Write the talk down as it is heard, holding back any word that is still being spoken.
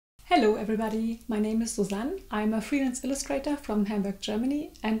Hello everybody, my name is Susann. I'm a freelance illustrator from Hamburg,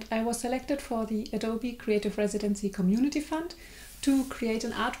 Germany, and I was selected for the Adobe Creative Residency Community Fund to create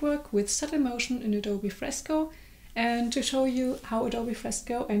an artwork with subtle motion in Adobe Fresco and to show you how Adobe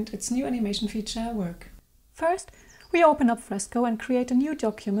Fresco and its new animation feature work. First, we open up Fresco and create a new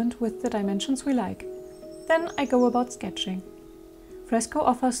document with the dimensions we like. Then I go about sketching. Fresco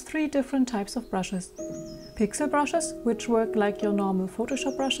offers 3 different types of brushes. Pixel brushes, which work like your normal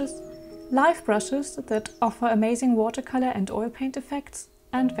Photoshop brushes, live brushes that offer amazing watercolor and oil paint effects,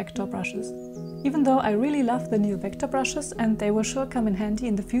 and vector brushes. Even though I really love the new vector brushes and they will sure come in handy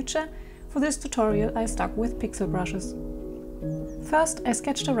in the future, for this tutorial I stuck with pixel brushes. First, I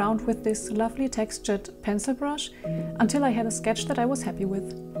sketched around with this lovely textured pencil brush until I had a sketch that I was happy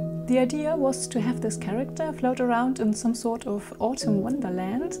with. The idea was to have this character float around in some sort of autumn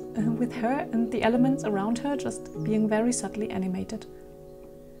wonderland, with her and the elements around her just being very subtly animated.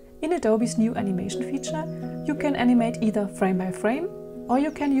 In Adobe's new animation feature, you can animate either frame by frame, or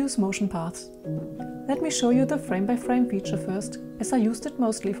you can use motion paths. Let me show you the frame by frame feature first, as I used it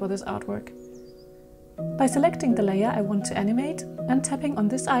mostly for this artwork. By selecting the layer I want to animate and tapping on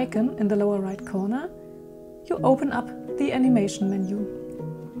this icon in the lower right corner, you open up the animation menu.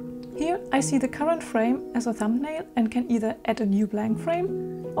 Here I see the current frame as a thumbnail and can either add a new blank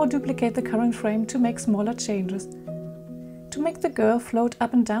frame or duplicate the current frame to make smaller changes. To make the girl float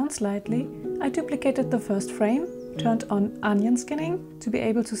up and down slightly, I duplicated the first frame, turned on onion skinning to be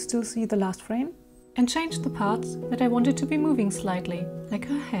able to still see the last frame, and changed the parts that I wanted to be moving slightly, like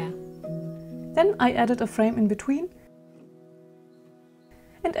her hair. Then I added a frame in between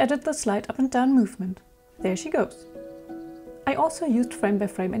and added the slide up and down movement. There she goes. I also used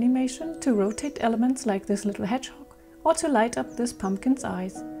frame-by-frame animation to rotate elements like this little hedgehog or to light up this pumpkin's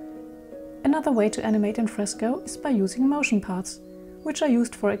eyes. Another way to animate in Fresco is by using motion paths, which are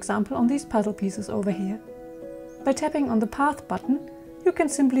used for example on these puzzle pieces over here. By tapping on the Path button, you can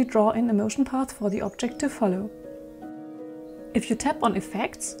simply draw in a motion path for the object to follow. If you tap on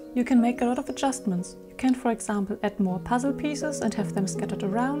Effects, you can make a lot of adjustments. You can, for example, add more puzzle pieces and have them scattered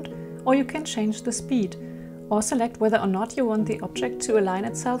around, or you can change the speed, or select whether or not you want the object to align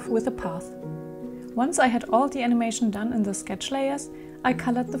itself with the path. Once I had all the animation done in the sketch layers, I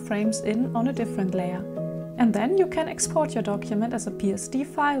colored the frames in on a different layer. And then you can export your document as a PSD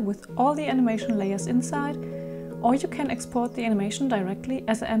file with all the animation layers inside, or you can export the animation directly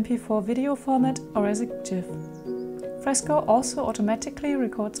as an MP4 video format or as a GIF. Fresco also automatically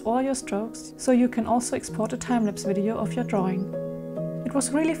records all your strokes, so you can also export a time-lapse video of your drawing. It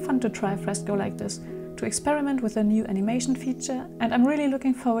was really fun to try Fresco like this, to experiment with a new animation feature, and I'm really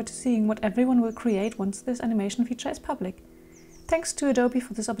looking forward to seeing what everyone will create once this animation feature is public. Thanks to Adobe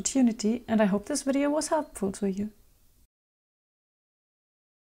for this opportunity, and I hope this video was helpful to you.